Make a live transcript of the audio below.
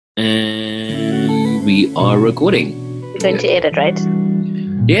And we are recording. You're going to edit, right?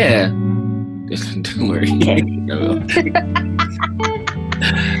 Yeah. Don't worry. Okay. I will.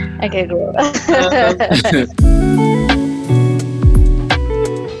 Okay, cool.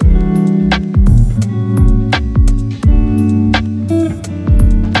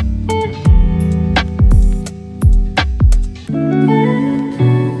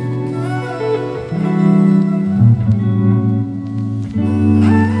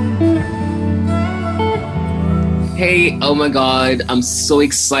 Hey, oh my God, I'm so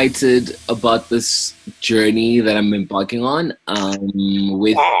excited about this journey that I'm embarking on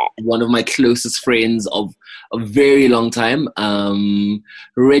with one of my closest friends of a very long time,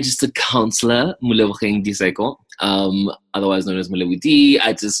 registered counselor, Mulebogeng Diseko, otherwise known as Mulebudi.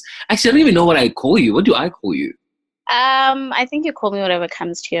 I don't even know what I call you. What do I call you? I think you call me whatever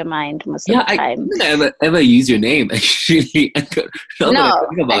comes to your mind most of the time. I don't ever use your name, actually. I think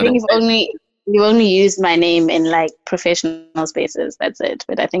you've only used my name in like professional spaces. That's it.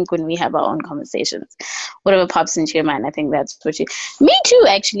 But I think when we have our own conversations, whatever pops into your mind, I think that's what you. Me too,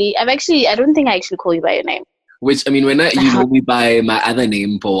 actually. I don't think I actually call you by your name. Which, I mean, you know me by my other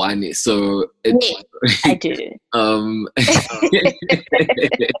name, Bowane, so it's... Yeah, I do.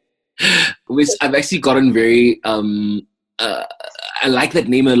 Which I've actually gotten very... I like that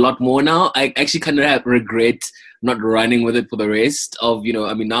name a lot more now. I actually kind of regret not running with it for the rest of,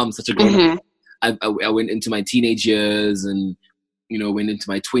 now I'm such a grown-up. I went into my teenage years and, went into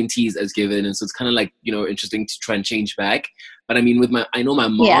my 20s as given. And so it's kind of like, interesting to try and change back. But I mean, I know my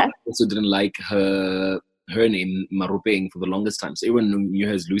mom also didn't like her name, Marupeng, for the longest time. So everyone knew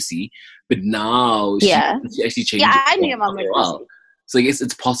her as Lucy. But now she actually changed it. Yeah, I knew your mom as Lucy. So I guess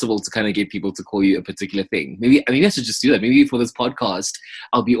it's possible to kind of get people to call you a particular thing. Maybe I should just do that. Maybe for this podcast,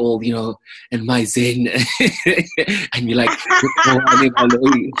 I'll be all, in my zen and be like,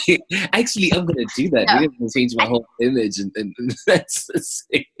 actually, I'm going to do that. Maybe I'm going to change my whole image and that's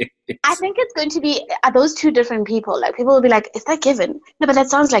it. I think it's going to be, are those two different people? Like people will be like, is that Given? No, but that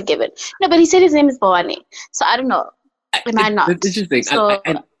sounds like Given. No, but he said his name is Bowane. So I don't know. Am I not? It's interesting. So,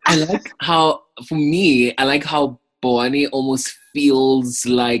 I like how, for me, Bowane almost feels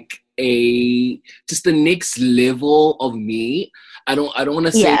like just the next level of me. I don't want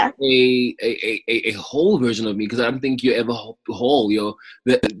to say a whole version of me, because I don't think you're ever whole.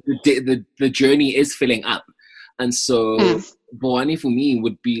 The journey is filling up, and so Bowane for me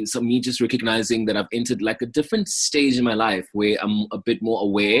would be me just recognizing that I've entered like a different stage in my life where I'm a bit more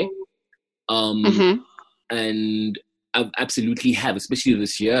aware, and I absolutely have, especially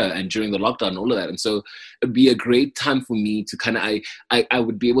this year and during the lockdown and all of that. And so it'd be a great time for me to kind of, I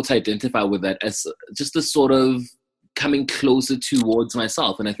would be able to identify with that as just a sort of coming closer towards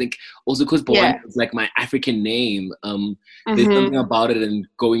myself. And I think also because Bowane is like my African name, there's something about it and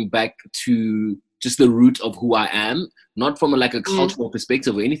going back to just the root of who I am, not from a cultural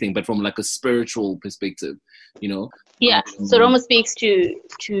perspective or anything, but from like a spiritual perspective, Yeah, so it almost speaks to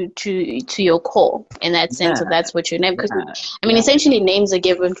your core in that sense. Of that's what your name. Because essentially names are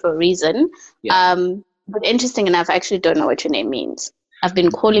given for a reason. Yeah. But interesting enough, I actually don't know what your name means. I've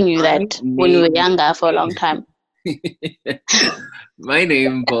been calling you that when you were younger for a long time. My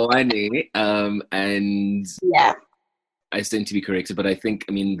name Bowane, and I stand to be corrected, but I think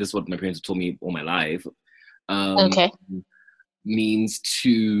this is what my parents have told me all my life. Means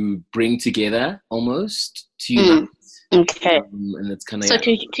to bring together, almost to unite. Okay. And it's kind of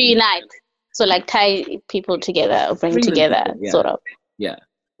to unite. So like tie people together or bring together, sort of. Yeah.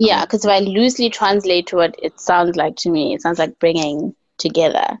 Yeah, because if I loosely translate to what it sounds like to me, it sounds like bringing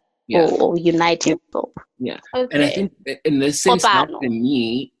together or uniting people. Yeah. Okay. And I think in the sense not for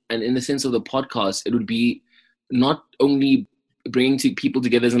me, and in the sense of the podcast, it would be not only bringing people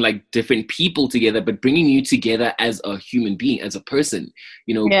together as in like different people together, but bringing you together as a human being, as a person,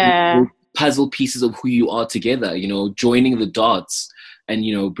 puzzle pieces of who you are together, joining the dots and,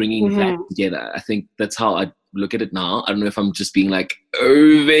 bringing that together. I think that's how I look at it now. I don't know if I'm just being like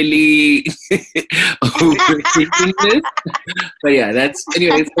overly overthinking this, but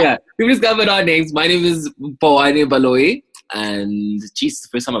anyways, we've discovered our names. My name is Bowane Baloyi, and geez, the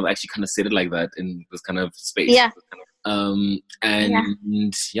first time I've actually kind of said it like that in this kind of space. Yeah. So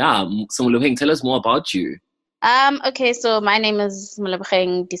Mulebogeng, tell us more about you. Okay, so my name is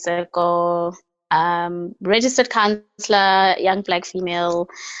Mulebogeng Diseko, registered counselor, young black female.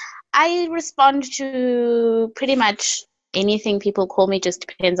 I respond to pretty much anything people call me, just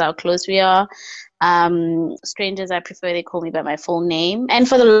depends how close we are. Strangers, I prefer they call me by my full name. And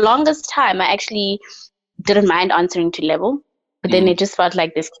for the longest time, I actually didn't mind answering to Lebo, but then it just felt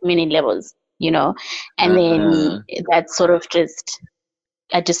like there's too many levels, and then that sort of just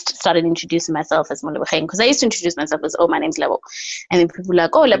I just started introducing myself as Molebogeng, because I used to introduce myself as, oh, my name's Lebo. And then people were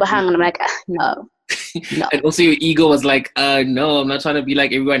like, oh, Lebogang. And I'm like, no. And also your ego was like, no, I'm not trying to be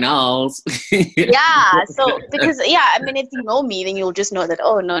like everyone else. Yeah, so because I mean, if you know me, then you'll just know that,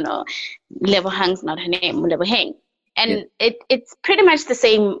 oh, no, Lebohang's not her name, Molebogeng. And it's pretty much the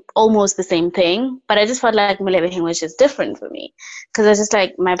same, almost the same thing, but I just felt like Molebogeng was just different for me, because I was just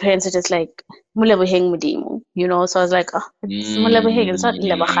like, my parents are just like, Molebogeng Modimo, you know, so I was like, oh, it's Molebogeng, it's not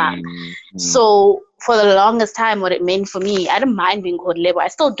Lebogang. So for the longest time, what it meant for me, I don't mind being called Lebo, I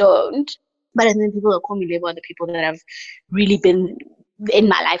still don't, but then people that call me Lebo are the people that have really been in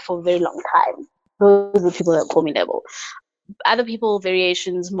my life for a very long time. Those are the people that call me Lebo. Other people,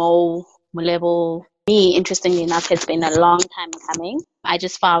 variations, Mo, Molebo. Me, interestingly enough, it's been a long time coming. I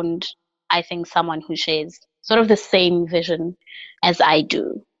just found, I think, someone who shares sort of the same vision as I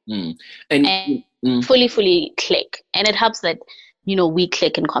do. And fully click. And it helps that, you know, we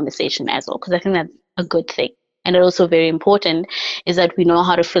click in conversation as well, because I think that's a good thing. And it's also very important is that we know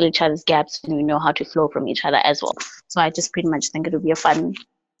how to fill each other's gaps and we know how to flow from each other as well. So I just pretty much think it would be a fun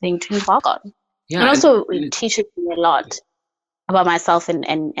thing to embark on. Yeah, and also it teaches me a lot about myself and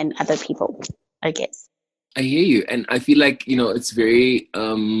other people, I guess. I hear you, and I feel like, you know, it's very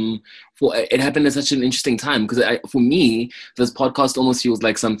it happened at such an interesting time, because for me, this podcast almost feels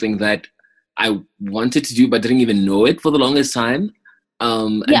like something that I wanted to do but didn't even know it for the longest time.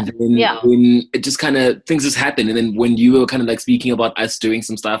 And then when it just kind of, things just happened, and then when you were kind of like speaking about us doing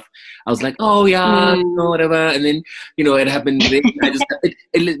some stuff, I was like, oh yeah, you know, whatever, and then, you know, it happened. Then I just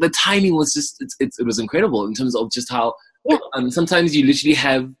the timing was just it was incredible in terms of just how sometimes you literally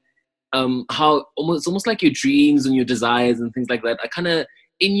have how it's almost like your dreams and your desires and things like that are kind of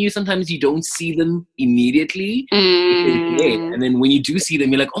in you. Sometimes you don't see them immediately, and then when you do see them,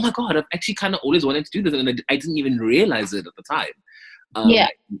 you're like, oh my god, I've actually kind of always wanted to do this, and I didn't even realize it at the time. You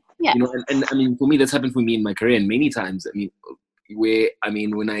know, and I mean, for me, that's happened for me in my career, and many times. I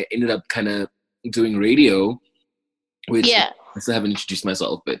mean, when I ended up kind of doing radio, which I still haven't introduced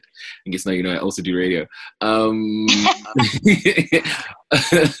myself, but I guess now you know I also do radio.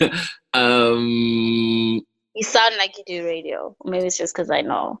 You sound like you do radio. Maybe it's just because I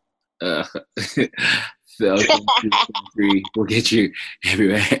know. So we'll get you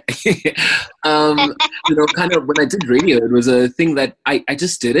everywhere. You know, kind of when I did radio, it was a thing that I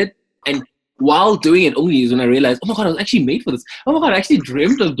just did it, and while doing it only is when I realized, oh my god, I was actually made for this. Oh my god, I actually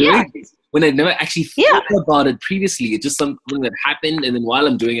dreamt of doing this when I never actually thought about it previously. It's just something that happened, and then while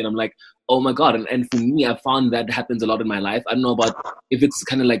I'm doing it, I'm like, oh my god. And for me, I found that happens a lot in my life. I don't know about if it's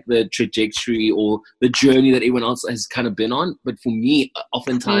kind of like the trajectory or the journey that everyone else has kind of been on, but for me,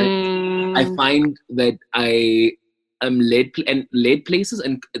 oftentimes I find that I am led places,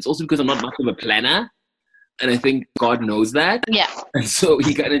 and it's also because I'm not much of a planner, and I think God knows that. And so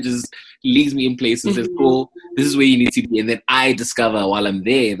he kind of just leads me in places and says, cool, this is where you need to be. And then I discover while I'm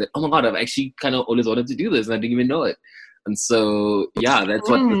there that, oh my god, I've actually kind of always wanted to do this and I didn't even know it. And so, that's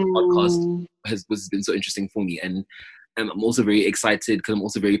what this podcast has been so interesting for me. And I'm also very excited because I'm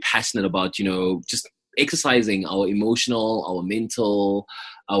also very passionate about, you know, just exercising our emotional, our mental,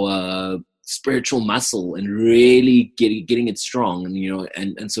 our spiritual muscle, and really getting it strong. And, you know,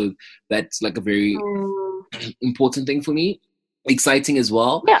 and so that's like a very important thing for me. Exciting as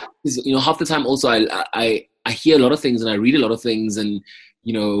well. Because, you know, half the time also I hear a lot of things and I read a lot of things and,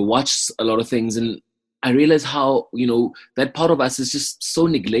 you know, watch a lot of things, and I realize how, you know, that part of us is just so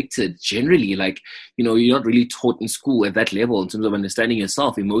neglected generally. Like, you know, you're not really taught in school at that level in terms of understanding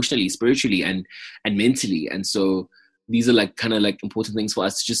yourself emotionally, spiritually, and mentally. And so these are like kind of like important things for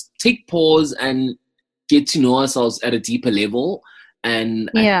us to just take pause and get to know ourselves at a deeper level.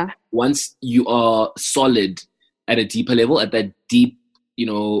 And once you are solid at a deeper level, at that deep, you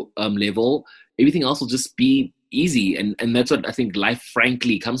know, level, everything else will just be easy. And that's what I think life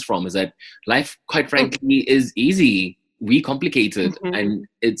frankly comes from, is that life, quite frankly, is easy. We complicate it. And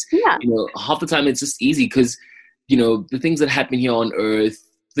it's, you know, half the time it's just easy because, you know, the things that happen here on earth,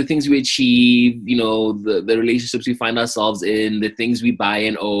 the things we achieve, you know, the relationships we find ourselves in, the things we buy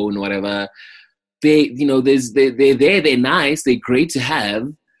and own, whatever, they, you know, they're nice, they're great to have,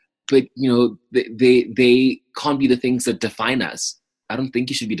 but, you know, they can't be the things that define us. I don't think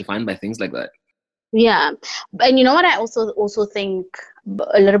you should be defined by things like that. Yeah. And you know what I also think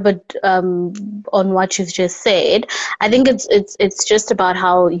a little bit on what you've just said, I think it's just about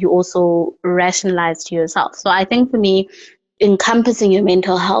how you also rationalize to yourself. So I think for me, encompassing your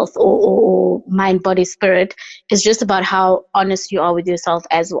mental health or mind, body, spirit is just about how honest you are with yourself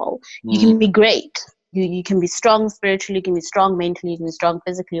as well. You can be great you can be strong spiritually, you can be strong mentally, you can be strong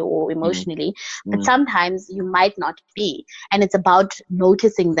physically or emotionally, but sometimes you might not be. And it's about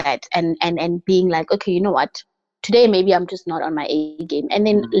noticing that and being like, okay, you know what? Today maybe I'm just not on my A game, and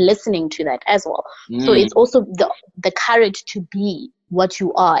then listening to that as well. So it's also the courage to be what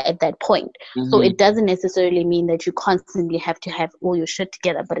you are at that point. So it doesn't necessarily mean that you constantly have to have all your shit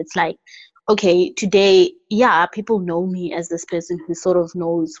together, but it's like, okay, today, yeah, people know me as this person who sort of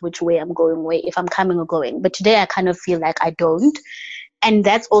knows which way I'm going, if I'm coming or going. But today I kind of feel like I don't. And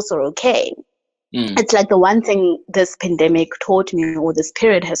that's also okay. It's like the one thing this pandemic taught me, or this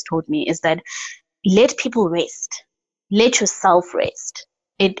period has taught me, is that let people rest. Let yourself rest.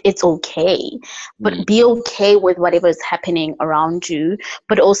 It's okay. But be okay with whatever is happening around you.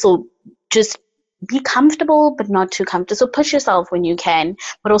 But also just be comfortable, but not too comfortable. So push yourself when you can,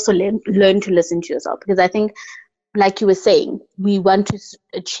 but also learn to listen to yourself. Because I think, like you were saying, we want to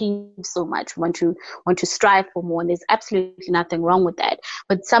achieve so much. We want to strive for more, and there's absolutely nothing wrong with that.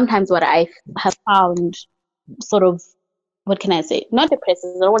 But sometimes what I have found sort of, what can I say? Not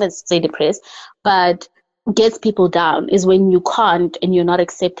depresses. I don't want to say depressed, but gets people down is when you can't, and you're not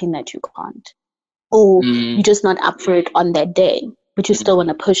accepting that you can't, or you're just not up for it on that day, but you still want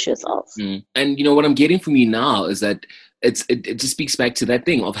to push yourself. And you know what I'm getting from you now is that it just speaks back to that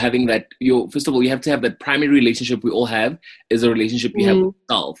thing of having that. First of all, you have to have that primary relationship we all have is a relationship you have with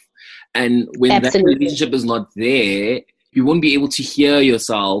yourself, and when that relationship is not there, you won't be able to hear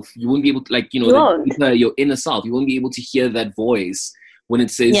yourself. You won't be able to, like, your inner self. You won't be able to hear that voice when it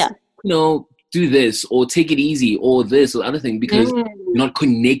says, do this or take it easy or this or other thing, because you're not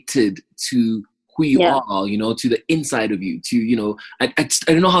connected to who you are, to the inside of you, to, I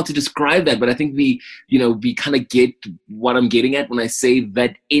don't know how to describe that, but I think we kind of get what I'm getting at when I say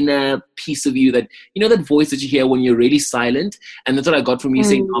that inner piece of you, that, that voice that you hear when you're really silent. And that's what I got from you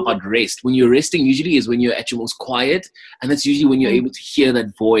saying about rest. When you're resting usually is when you're at your most quiet. And that's usually when you're able to hear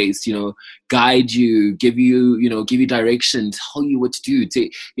that voice, guide you, give you direction, tell you what to do,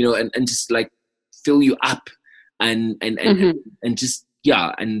 and just like fill you up and just,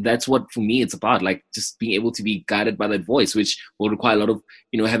 yeah, and that's what, for me, it's about, like, just being able to be guided by that voice, which will require a lot of,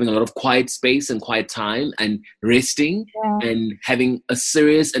 having a lot of quiet space and quiet time and resting and having a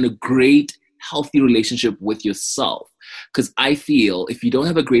serious and a great, healthy relationship with yourself. Because I feel if you don't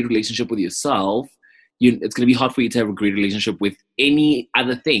have a great relationship with yourself, it's going to be hard for you to have a great relationship with any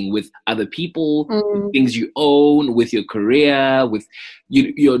other thing, with other people, with things you own, with your career, with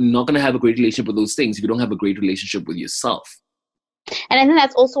you're not going to have a great relationship with those things if you don't have a great relationship with yourself. And I think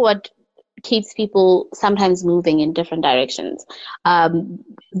that's also what keeps people sometimes moving in different directions. The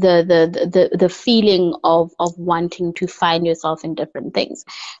feeling of wanting to find yourself in different things.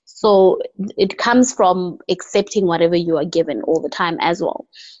 So it comes from accepting whatever you are given all the time as well.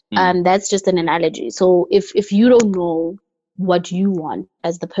 That's just an analogy. So if you don't know what you want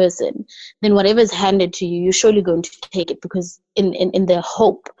as the person, then whatever is handed to you, you're surely going to take it, because in the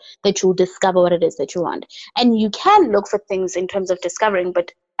hope that you'll discover what it is that you want. And you can look for things in terms of discovering,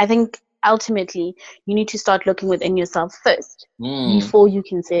 but I think ultimately you need to start looking within yourself first before you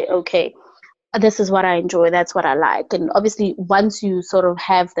can say, okay, this is what I enjoy, that's what I like. And obviously once you sort of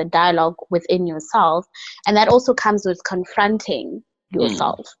have the dialogue within yourself, and that also comes with confronting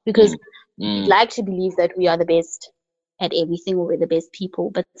yourself, because we like to believe that we are the best at everything, or we're the best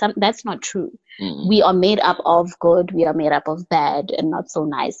people, but that's not true. We are made up of good, we are made up of bad and not so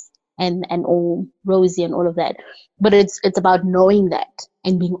nice and all rosy and all of that. But it's about knowing that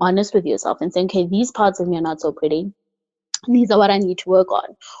and being honest with yourself and saying, okay, these parts of me are not so pretty, these are what I need to work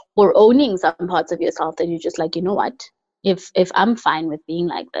on. Or owning some parts of yourself that you're just like, you know what, if I'm fine with being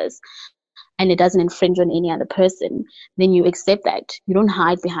like this and it doesn't infringe on any other person, then you accept that. You don't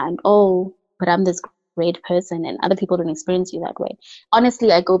hide behind, oh, but I'm this great person and other people don't experience you that way.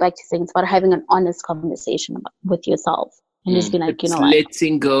 Honestly, I go back to saying it's about having an honest conversation with yourself and just be like, you know what,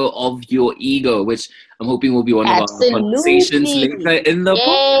 letting go of your ego, which I'm hoping will be one of our conversations later in the book.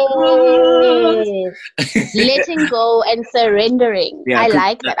 Letting go and surrendering. I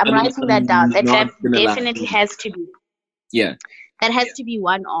like that. I'm writing that down. That definitely has to be. Yeah. That has to be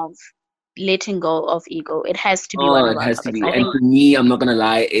one of letting go of ego. It has to be one of it has to be. And for me, I'm not gonna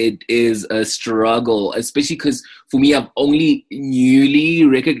lie, it is a struggle, especially because for me, I've only newly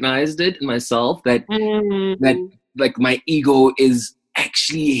recognized it in myself that like my ego is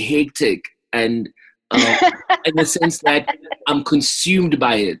actually hectic, and in the sense that I'm consumed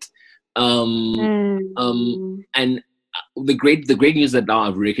by it. And the great news that now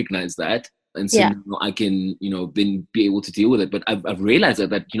I've recognized that. And so I can, then be able to deal with it. But I've realized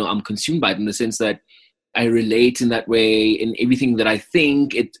that I'm consumed by it in the sense that I relate in that way. In everything that I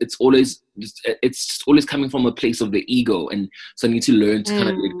think, it's always coming from a place of the ego, and so I need to learn to kind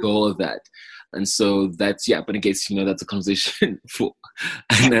of let go of that. And so that's, but I guess, that's a conversation for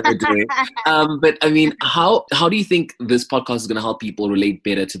another day. But I mean, how do you think this podcast is going to help people relate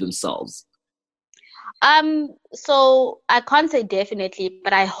better to themselves? So I can't say definitely,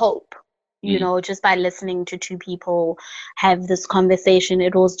 but I hope, just by listening to two people have this conversation,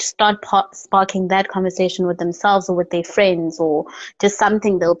 it will start sparking that conversation with themselves or with their friends, or just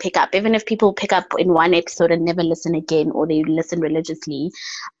something they'll pick up. Even if people pick up in one episode and never listen again, or they listen religiously,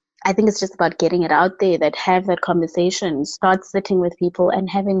 I think it's just about getting it out there, that have that conversation, start sitting with people and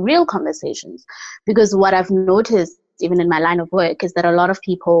having real conversations. Because what I've noticed, even in my line of work, is that a lot of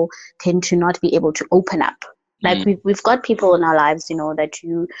people tend to not be able to open up. Like we've got people in our lives, that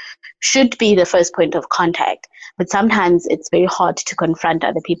you should be the first point of contact. But sometimes it's very hard to confront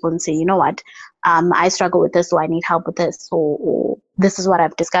other people and say, you know what, I struggle with this, or I need help with this, or this is what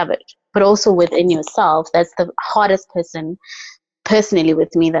I've discovered. But also within yourself, that's the hardest person personally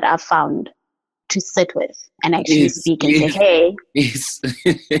with me that I've found to sit with and actually speak and say, hey. Yes.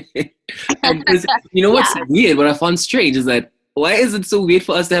 And what's weird, what I found strange is that, why is it so weird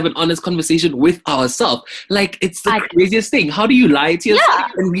for us to have an honest conversation with ourselves? Like, it's the craziest thing. How do you lie to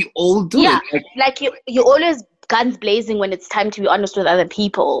yourself? And we all do it. Like you always guns blazing when it's time to be honest with other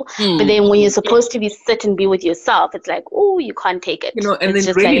people. But then when you're supposed to sit and be with yourself, it's like, oh, you can't take it. And it's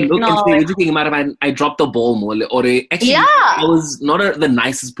then really look and say, I dropped the ball more. Or actually, I was not the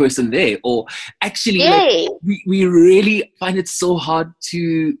nicest person there. Or actually, we really find it so hard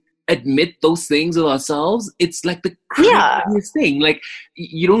to admit those things with ourselves. It's like the craziest thing. Like,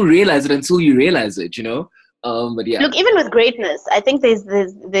 you don't realize it until you realize it, But look, even with greatness, I think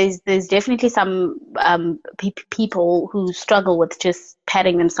there's definitely some people who struggle with just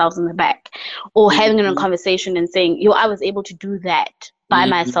patting themselves on the back, or having a conversation and saying, I was able to do that by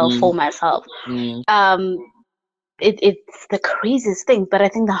myself, for myself. It's the craziest thing, but I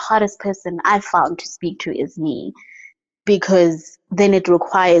think the hardest person I've found to speak to is me, because then it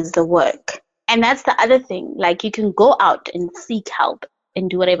requires the work. And that's the other thing. Like, you can go out and seek help and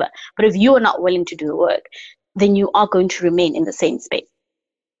do whatever, but if you are not willing to do the work, then you are going to remain in the same space.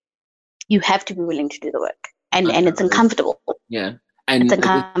 You have to be willing to do the work, and it's uncomfortable. And it's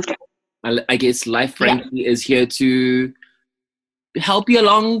uncomfortable. I guess life, frankly, is here to help you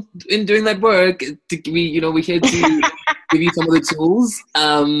along in doing that work. To give you, we're here to give you some of the tools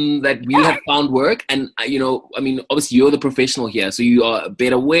that we have found work. And obviously you're the professional here, so you are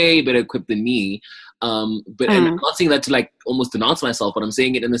better equipped than me. But and I'm not saying that to almost denounce myself, but I'm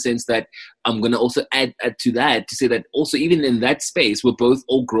saying it in the sense that I'm going to also add to that, to say that also even in that space, we're both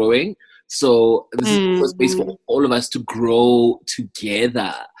all growing. So this is a space for all of us to grow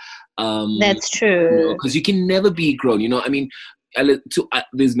together. That's true. Because you can never be grown.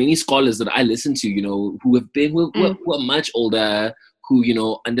 There's many scholars that I listen to, who are much older,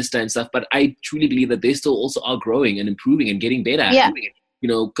 who, understand stuff. But I truly believe that they still also are growing and improving and getting better. Yeah.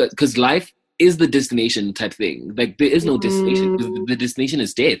 Because life is the destination type thing. Like, there is no destination. The destination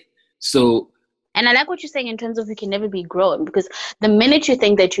is death. So. And I like what you're saying in terms of you can never be grown, because the minute you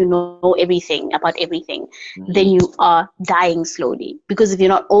think that you know everything about everything, then you are dying slowly. Because if you're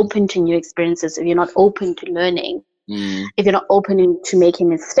not open to new experiences, if you're not open to learning, if you're not open to making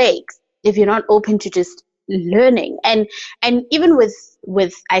mistakes, if you're not open to just learning, and even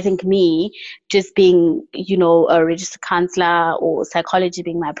with I think me just being, a registered counselor or psychology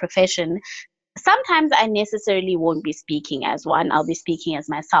being my profession, sometimes I necessarily won't be speaking as one. I'll be speaking as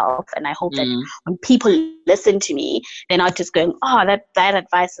myself. And I hope that when people listen to me, they're not just going, oh, that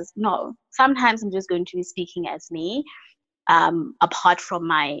advice is no. Sometimes I'm just going to be speaking as me, apart from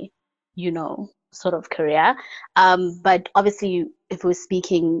my, sort of career. But obviously, if we're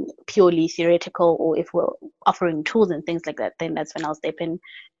speaking purely theoretical, or if we're offering tools and things like that, then that's when I'll step in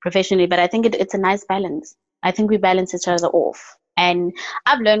professionally. But I think it's a nice balance. I think we balance each other off. And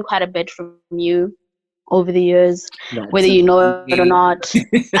I've learned quite a bit from you over the years, whether you know it or not.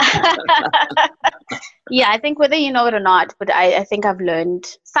 Yeah, I think whether you know it or not, but I think I've learned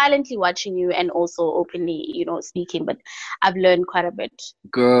silently watching you and also openly, speaking, but I've learned quite a bit.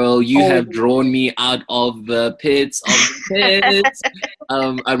 Girl, you have drawn me out of the pits of the pits.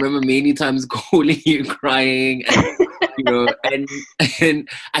 I remember many times calling you crying, and, and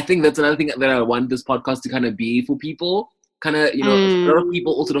I think that's another thing that I want this podcast to kind of be for people. Kind of, a lot of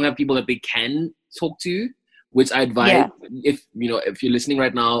people also don't have people that they can talk to, which I advise, if you're listening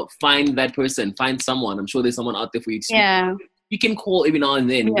right now, find that person, find someone. I'm sure there's someone out there for you to you can call every now and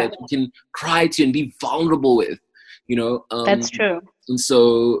then that you can cry to and be vulnerable with, That's true. And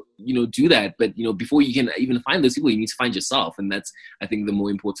so, do that. But, before you can even find those people, you need to find yourself. And that's, I think, the more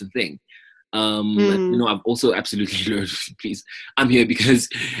important thing. I've also absolutely learned, please, I'm here because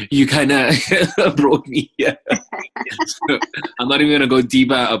you kind of brought me here. So I'm not even going to go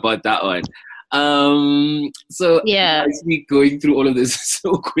deeper about that one. So yeah, actually going through all of this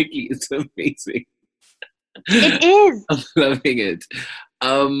so quickly, it's amazing. It is. I'm loving it.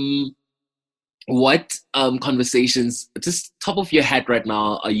 What conversations, just top of your head right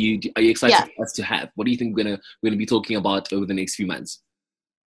now, are you excited for us to have? What do you think we're gonna be talking about over the next few months?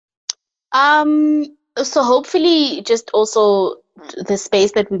 So hopefully just also the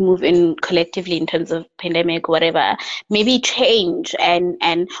space that we move in collectively in terms of pandemic, whatever, maybe change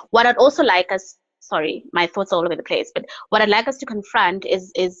and what I'd also like us, sorry, my thoughts are all over the place, but what I'd like us to confront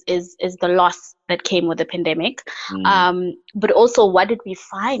is the loss that came with the pandemic. But also what did we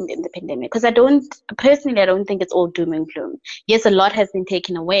find in the pandemic? Because I don't think it's all doom and gloom. Yes, a lot has been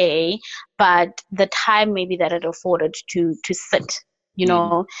taken away, but the time maybe that it afforded to sit,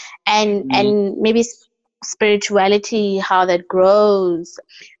 and maybe spirituality, how that grows,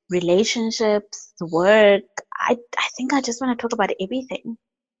 relationships, work. I think I just want to talk about everything.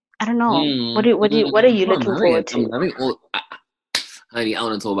 I don't know. What are you looking forward to? I'm loving all. Honey, I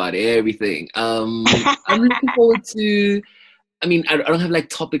want to talk about everything. I'm looking forward to. I mean, I don't have like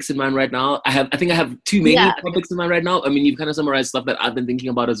topics in mind right now. I think I have too many topics in mind right now. I mean, you've kind of summarized stuff that I've been thinking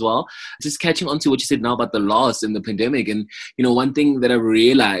about as well. Just catching on to what you said now about the loss and the pandemic. And, one thing that I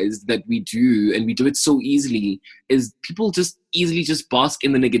realized that we do, and we do it so easily, is people just easily just bask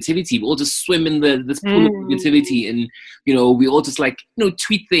in the negativity. We all just swim in this pool of negativity. And, we all just like,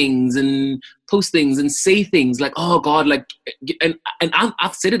 tweet things and post things and say things like, oh God, like, and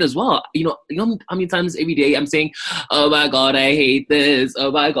I've said it as well. How many times every day I'm saying, oh my God, I hate this.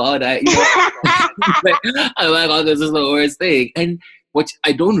 Oh my God, like, oh my God, this is the worst thing. And what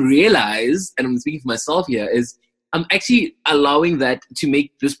I don't realize, and I'm speaking for myself here, is I'm actually allowing that to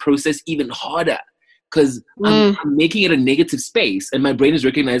make this process even harder. Because I'm making it a negative space, and my brain is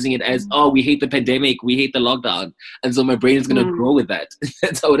recognizing it as, oh, we hate the pandemic, we hate the lockdown. And so my brain is going to grow with that.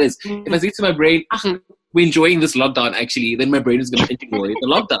 That's how it is. If I say to my brain, we're enjoying this lockdown, actually, then my brain is going to enjoy the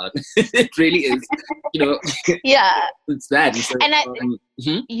lockdown. It really is. Yeah. It's that. So, and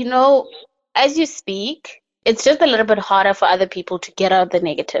as you speak, it's just a little bit harder for other people to get out the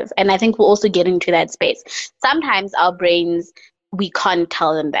negative. And I think we're also getting to that space. Sometimes our brains, we can't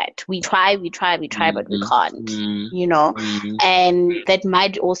tell them that. We try, but we can't, and that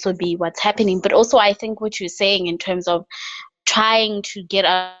might also be what's happening. But also I think what you're saying in terms of trying to get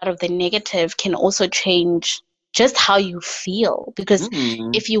out of the negative can also change just how you feel. Because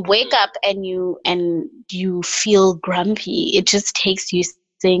if you wake up and you feel grumpy, it just takes you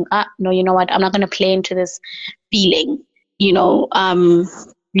saying, no, you know what? I'm not going to play into this feeling, let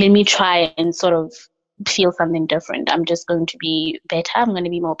me try and sort of feel something different. I'm just going to be better. I'm going to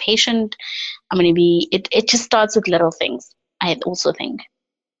be more patient. I'm going to be, it just starts with little things, I also think.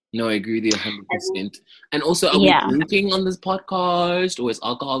 No, I agree with you 100%. And also, are we drinking on this podcast, or is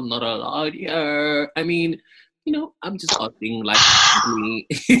alcohol not allowed here? I mean, I'm just asking, like, me.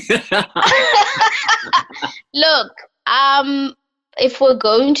 Look, if we're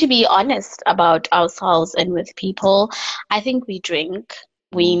going to be honest about ourselves and with people, I think we drink.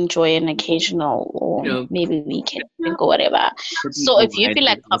 We enjoy an occasional, or maybe we can drink or whatever. So if you feel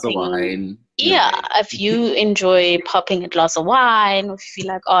like popping, if you enjoy popping a glass of wine, or if you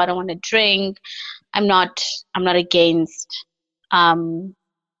feel like, I don't want to drink, I'm not against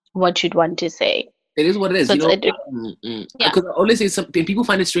what you'd want to say. It is what it is. So because I always say something. People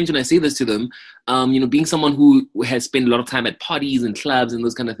find it strange when I say this to them. Being someone who has spent a lot of time at parties and clubs and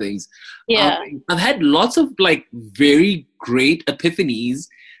those kind of things. Yeah, I've had lots of like very great epiphanies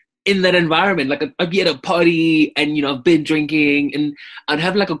in that environment. Like I'd be at a party and I've been drinking, and I'd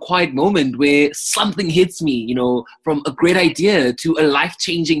have like a quiet moment where something hits me, from a great idea to a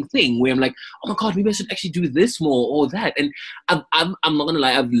life-changing thing where I'm like, oh my God, maybe I should actually do this more or that. And I'm not gonna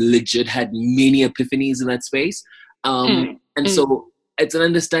lie, I've legit had many epiphanies in that space. So it's an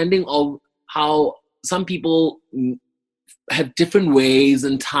understanding of how some people have different ways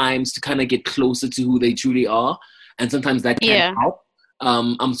and times to kind of get closer to who they truly are, and sometimes that can help.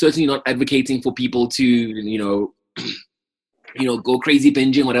 I'm certainly not advocating for people to, go crazy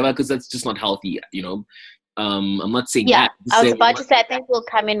binging, whatever, because that's just not healthy, I'm not saying that. I was about to say, I think we'll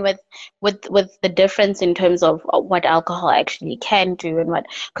come in with the difference in terms of what alcohol actually can do and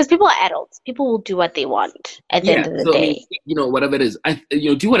because people are adults. People will do what they want at the end of the day. I mean, whatever it is,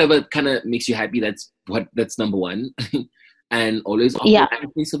 do whatever kind of makes you happy. That's number one. And always offer a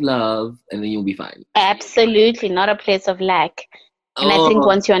place of love, and then you'll be fine. Absolutely, not a place of lack. And I think Oh,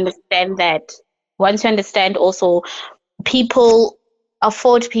 once you understand also, people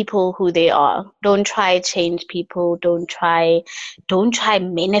afford people who they are. Don't try change people. Don't try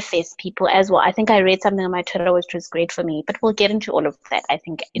manifest people as well. I think I read something on my Twitter which was great for me, but we'll get into all of that, I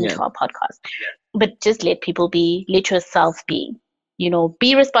think, yeah. into our podcast. But just let people be, let yourself be.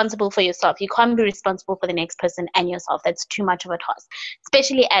 Be responsible for yourself. You can't be responsible for the next person and yourself. That's too much of a task,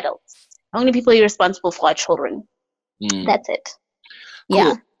 especially adults. Only people you're responsible for are children. That's it. Cool.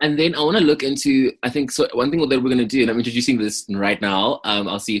 Yeah. And then I want to look into, I think, so one thing that we're going to do, and I'm introducing this right now.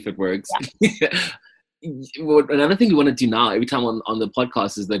 I'll see if it works. Yeah. Another thing we want to do now, every time on the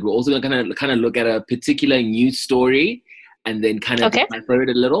podcast, is that we're also going to kind of look at a particular news story and then kind of decipher it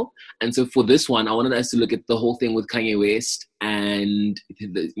a little. And so for this one, I wanted us to look at the whole thing with Kanye West and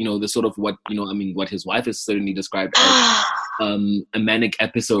the sort of what his wife has certainly described as a manic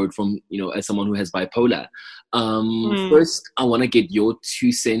episode from as someone who has bipolar. First, I want to get your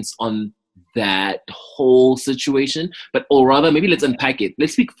 2 cents on that whole situation, or rather, maybe let's unpack it.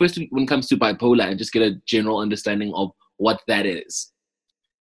 Let's speak first when it comes to bipolar and just get a general understanding of what that is.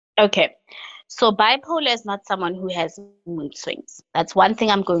 Okay. So bipolar is not someone who has mood swings. That's one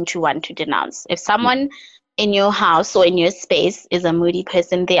thing I'm going to want to denounce. If someone in your house or in your space is a moody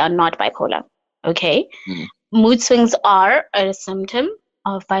person, they are not bipolar. Okay? Mood swings are a symptom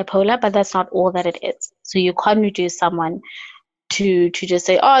of bipolar, but that's not all that it is. So you can't reduce someone to just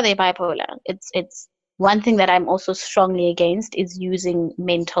say, oh, they're bipolar. It's one thing that I'm also strongly against is using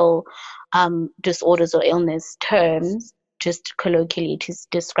mental disorders or illness terms just colloquially to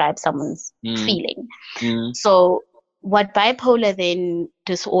describe someone's feeling. So what bipolar then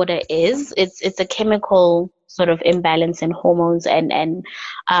disorder is, it's a chemical sort of imbalance in hormones and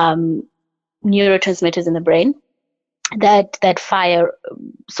neurotransmitters in the brain that fire.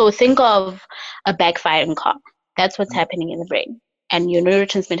 So think of a backfiring car. That's what's happening in the brain. And your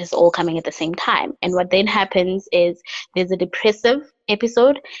neurotransmitters all coming at the same time. And what then happens is there's a depressive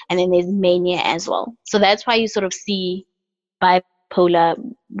episode and then there's mania as well. So that's why you sort of see bipolar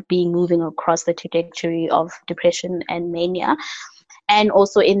moving across the trajectory of depression and mania. And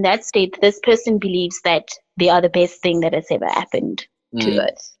also in that state, this person believes that they are the best thing that has ever happened to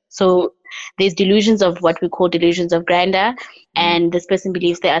Earth. So there's delusions of what we call delusions of grandeur. And this person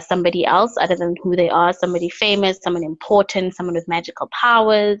believes they are somebody else other than who they are, somebody famous, someone important, someone with magical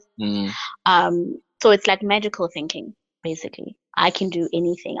powers. So it's like magical thinking, basically. I can do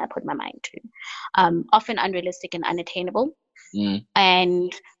anything I put my mind to. Often unrealistic and unattainable.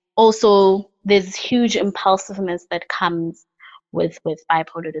 And also there's huge impulsiveness that comes with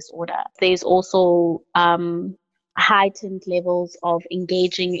bipolar disorder. There's also heightened levels of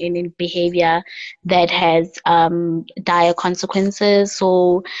engaging in behavior that has dire consequences.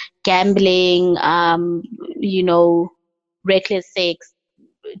 So gambling, reckless sex,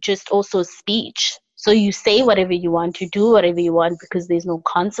 just also speech. So you say whatever you want, you do whatever you want because there's no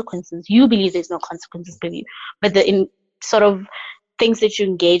consequences. You believe there's no consequences for you, but the sort of things that you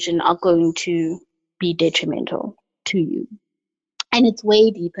engage in are going to be detrimental to you. And it's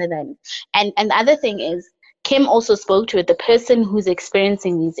way deeper than. And the other thing is, Kim also spoke to it. The person who's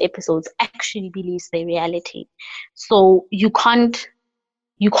experiencing these episodes actually believes their reality. So you can't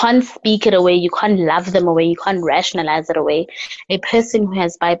speak it away. You can't love them away. You can't rationalize it away. A person who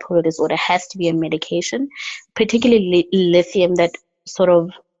has bipolar disorder has to be on medication, particularly lithium, that sort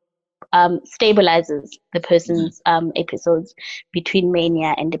of stabilizes the person's episodes between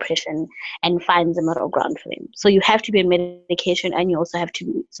mania and depression and finds a middle ground for them. So you have to be on medication and you also have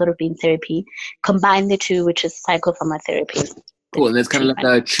to sort of be in therapy. Combine the two, which is psychopharmacotherapy. Cool. And there's kind of like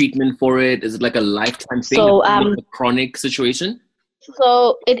a treatment for it. Is it like a lifetime thing? So, a chronic situation?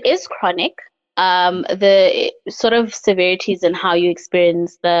 So it is chronic. The sort of severities and how you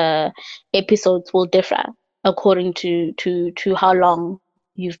experience the episodes will differ according to how long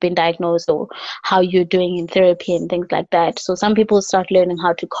you've been diagnosed or how you're doing in therapy and things like that. So some people start learning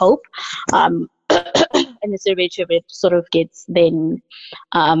how to cope, and the severity of it sort of gets then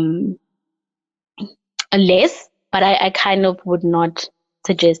less. But I kind of would not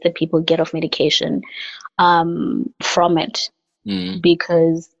suggest that people get off medication from it,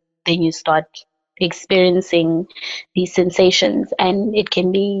 because then you start experiencing these sensations, and it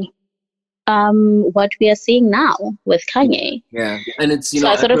can be what we are seeing now with Kanye. Yeah, and it's, so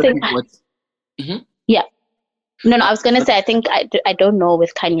I sort of think, yeah. No, I was going to say, I think, I don't know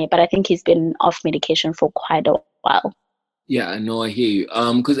with Kanye, but I think he's been off medication for quite a while. Yeah, no, I hear you.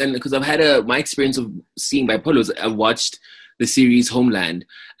 Because I've had my experience of seeing bipolar. I watched the series Homeland,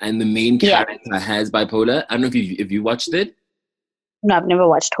 and the main character has bipolar. I don't know if you watched it. No, I've never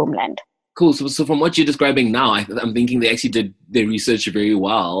watched Homeland. Cool. So from what you're describing now, I'm thinking they actually did their research very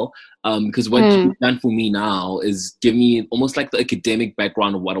well. Because what you've done for me now is give me almost like the academic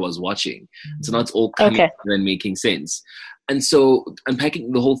background of what I was watching. So now it's all coming together and making sense. And so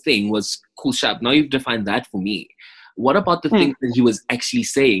unpacking the whole thing was cool, sharp. Now you've defined that for me. What about the things that he was actually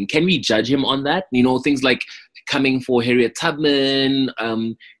saying? Can we judge him on that? You know, things like coming for Harriet Tubman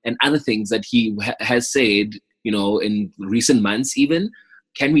and other things that he has said, you know, in recent months even.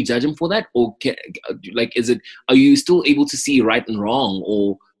 Can we judge him for that? Or are you still able to see right and wrong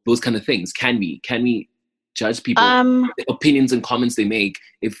or those kind of things? Can we judge people, the opinions and comments they make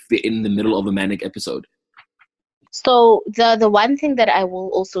if they're in the middle of a manic episode? So the one thing that I will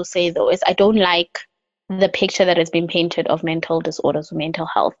also say though is I don't like the picture that has been painted of mental disorders or mental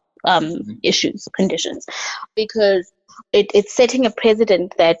health issues, conditions, because it's setting a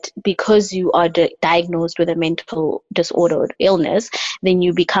precedent that because you are diagnosed with a mental disorder or illness, then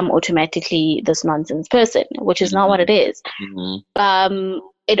you become automatically this nonsense person, which is not what it is.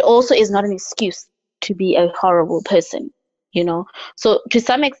 It also is not an excuse to be a horrible person, you know. So to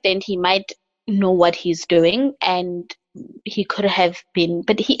some extent, he might know what he's doing, and he could have been,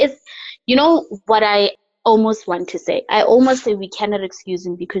 but he is, you know what I almost want to say? I almost say we cannot excuse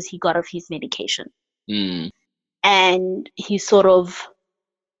him because he got off his medication. And he sort of,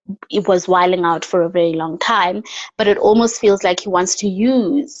 it was whiling out for a very long time, but it almost feels like he wants to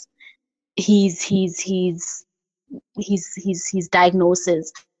use his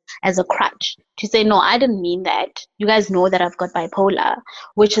diagnosis as a crutch to say, no, I didn't mean that. You guys know that I've got bipolar,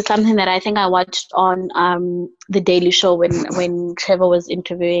 which is something that I think I watched on The Daily Show when Trevor was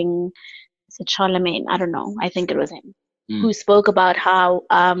interviewing, is it Charlemagne? I don't know. I think it was him who spoke about how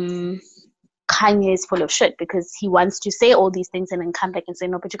Kanye is full of shit because he wants to say all these things and then come back and say,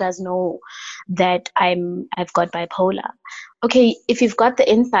 no, but you guys know that I've got bipolar. Okay, if you've got the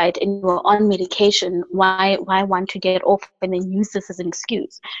insight and you're on medication, why want to get off and then use this as an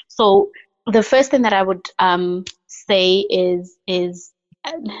excuse? So the first thing that I would say is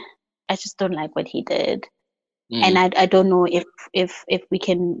I just don't like what he did. And I don't know if we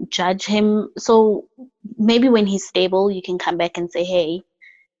can judge him. So maybe when he's stable, you can come back and say, hey,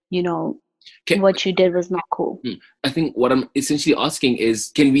 you know, what you did was not cool. I think what I'm essentially asking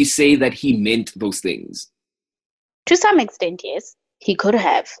is, can we say that he meant those things? To some extent, yes. He could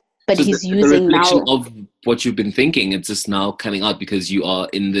have. But so he's using the reflection now of what you've been thinking. It's just now coming out because you are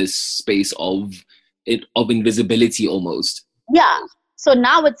in this space of invisibility almost. Yeah. So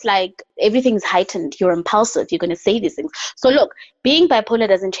now it's like everything's heightened. You're impulsive. You're going to say these things. So look, being bipolar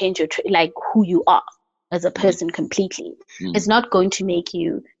doesn't change your like who you are as a person completely. It's not going to make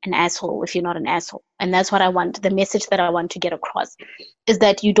you an asshole if you're not an asshole. And that's what I want. The message that I want to get across is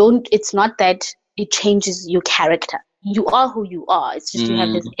that it's not that it changes your character. You are who you are. It's just you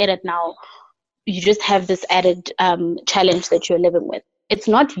have this added now. You just have this added challenge that you're living with. It's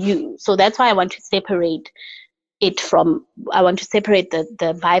not you. So that's why I want to separate the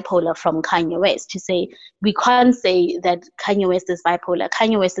bipolar from Kanye West, to say we can't say that Kanye West is bipolar.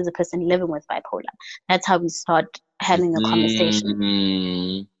 Kanye West is a person living with bipolar. That's how we start having a conversation.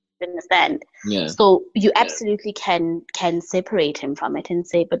 You understand? Yeah. So you absolutely can separate him from it and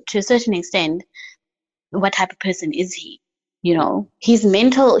say, but to a certain extent, what type of person is he? You know, his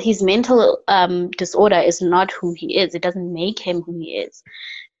mental disorder is not who he is. It doesn't make him who he is.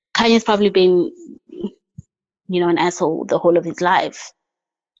 Kanye's probably been, you know, an asshole the whole of his life.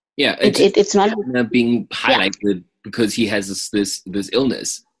 Yeah, it's not being highlighted because he has this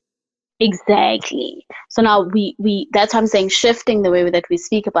illness. Exactly. So now we that's why I'm saying shifting the way that we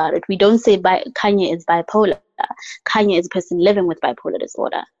speak about it. We don't say Kanye is bipolar. Kanye is a person living with bipolar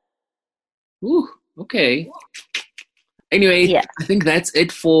disorder. Ooh, okay. Anyway, I think that's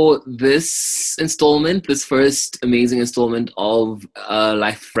it for this installment, this first amazing installment of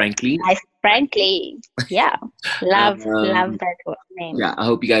Life Frankly. Life Frankly. Yeah. Love that name. Yeah, I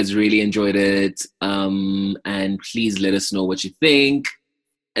hope you guys really enjoyed it. And please let us know what you think.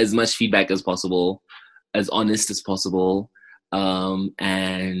 As much feedback as possible, as honest as possible.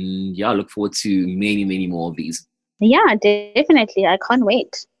 And yeah, I look forward to many, many more of these. Yeah, definitely. I can't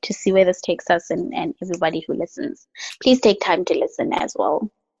wait to see where this takes us and everybody who listens. Please take time to listen as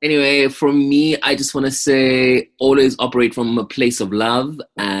well. Anyway, from me, I just want to say always operate from a place of love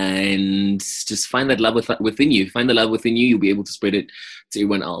and just find that love within you. Find the love within you. You'll be able to spread it to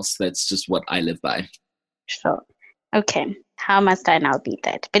everyone else. That's just what I live by. Sure. Okay. How must I now beat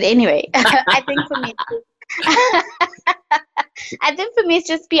that? But anyway, I think for me, it's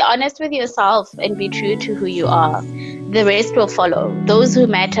just be honest with yourself and be true to who you are. The rest will follow. Those who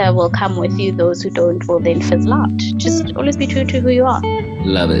matter will come with you. Those who don't will then fizzle out. Just always be true to who you are.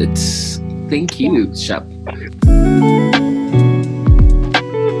 Love it. Thank you, Shap.